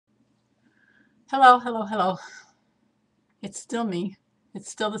Hello, hello, hello. It's still me. It's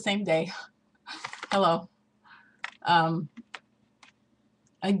still the same day. Hello. Um,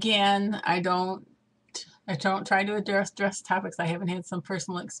 again, I don't try to address topics I haven't had some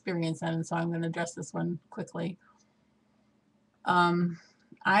personal experience in, so I'm going to address this one quickly. Um,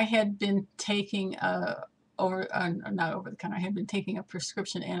 I had been taking not over the counter. I had been taking a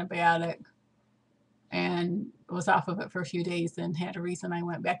prescription antibiotic and was off of it for a few days and had a reason I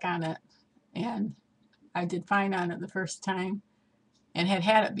went back on it. And I did fine on it the first time and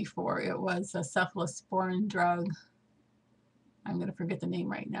had it before. It was a cephalosporin drug. I'm going to forget the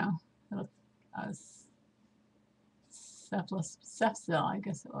name right now. Uh, Cefzil, I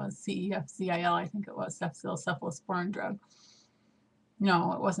guess it was Cefzil. I think it was Cefzil, cephalosporin drug.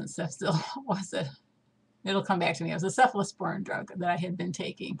 No, it wasn't Cefzil. Was it? It'll come back to me. It was a cephalosporin drug that I had been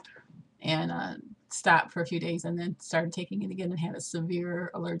taking and stopped for a few days and then started taking it again and had a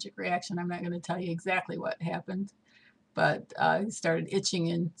severe allergic reaction. I'm not going to tell you exactly what happened, but I started itching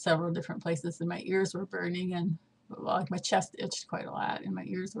in several different places and my ears were burning and like my chest itched quite a lot and my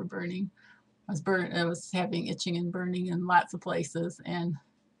ears were burning. I was having itching and burning in lots of places and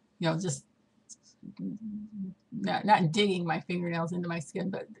just not digging my fingernails into my skin,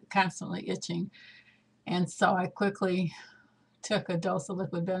 but constantly itching. And so I quickly took a dose of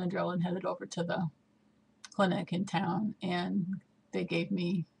liquid Benadryl and headed over to the clinic in town, and they gave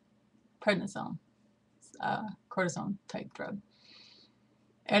me prednisone, cortisone type drug.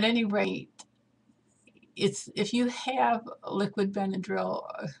 At any rate, it's if you have liquid Benadryl,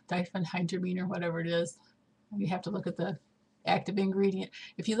 diphenhydramine or whatever it is, you have to look at the active ingredient.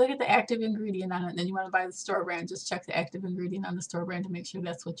 If you look at the active ingredient on it and then you want to buy the store brand, just check the active ingredient on the store brand to make sure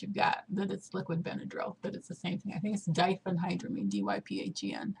that's what you've got, that it's liquid Benadryl, that it's the same thing. I think it's diphenhydramine,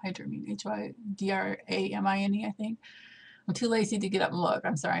 D-Y-P-H-E-N, hydramine, H-Y-D-R-A-M-I-N-E, I think. I'm too lazy to get up and look.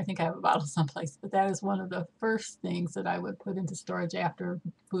 I'm sorry, I think I have a bottle someplace, but that is one of the first things that I would put into storage after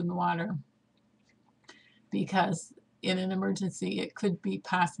food and water because in an emergency, it could be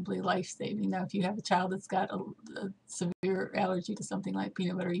possibly life-saving. Now, if you have a child that's got a severe allergy to something like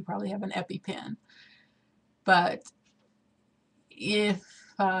peanut butter, you probably have an EpiPen. But if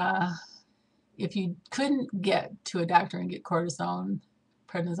uh, if you couldn't get to a doctor and get prednisone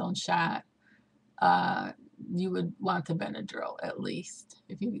shot, uh, you would want the Benadryl at least.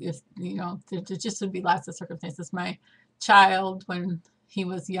 There just would be lots of circumstances. My child, when he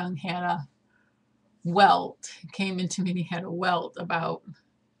was young, had a welt. He came into me and he had a welt about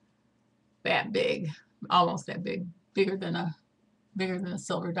that big, almost that big, bigger than a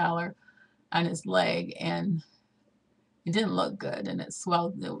silver dollar on his leg, and it didn't look good, and it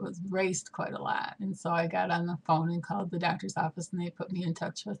swelled. It was raised quite a lot, and so I got on the phone and called the doctor's office, and they put me in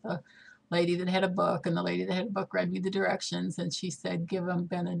touch with a lady that had a book, and the lady that had a book read me the directions, and she said give him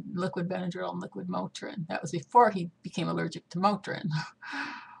liquid Benadryl and liquid Motrin. That was before he became allergic to Motrin,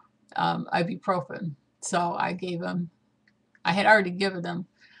 ibuprofen. So I gave him. I had already given him.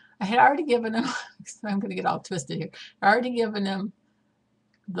 I had already given him. I'm going to get all twisted here. I already given him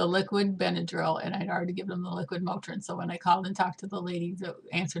the liquid Benadryl, and I'd already given him the liquid Motrin. So when I called and talked to the lady that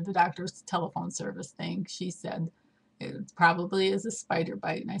answered the doctor's telephone service thing, she said it probably is a spider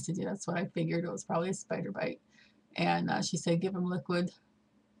bite. And I said, yeah, that's what I figured. It was probably a spider bite. And she said, give him liquid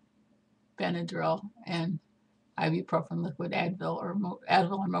Benadryl and ibuprofen, liquid Advil or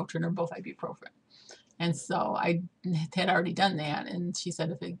Motrin, or both ibuprofen. And so I had already done that. And she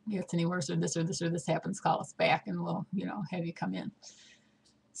said, if it gets any worse or this or this or this happens, call us back and we'll, have you come in.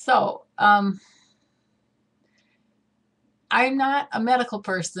 So I'm not a medical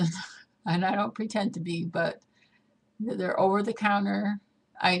person and I don't pretend to be, but they're over the counter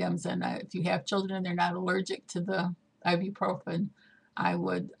items. And if you have children and they're not allergic to the ibuprofen, I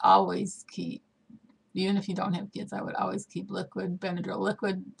would always keep, even if you don't have kids, I would always keep liquid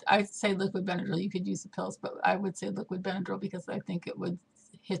Benadryl. I say liquid Benadryl, you could use the pills, but I would say liquid Benadryl because I think it would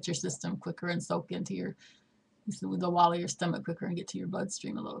hit your system quicker and soak into the wall of your stomach quicker and get to your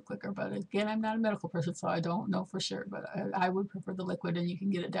bloodstream a little quicker. But again, I'm not a medical person, so I don't know for sure, but I would prefer the liquid, and you can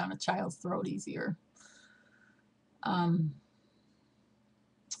get it down a child's throat easier.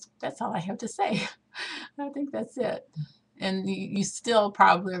 That's all I have to say. I think that's it. And you still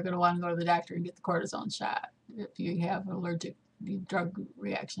probably are going to want to go to the doctor and get the cortisone shot if you have an allergic drug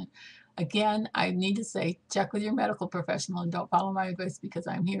reaction. Again, I need to say, check with your medical professional and don't follow my advice because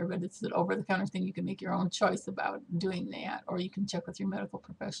I'm here, but it's an over-the-counter thing. You can make your own choice about doing that, or you can check with your medical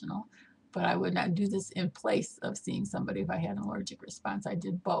professional. But I would not do this in place of seeing somebody if I had an allergic response. I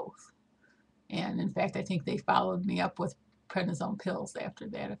did both. And in fact, I think they followed me up with prednisone pills after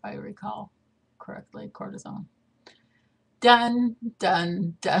that, if I recall correctly, cortisone. Done,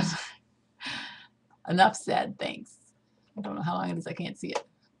 done, done. Enough said. Thanks. I don't know how long it is. I can't see it.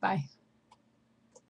 Bye.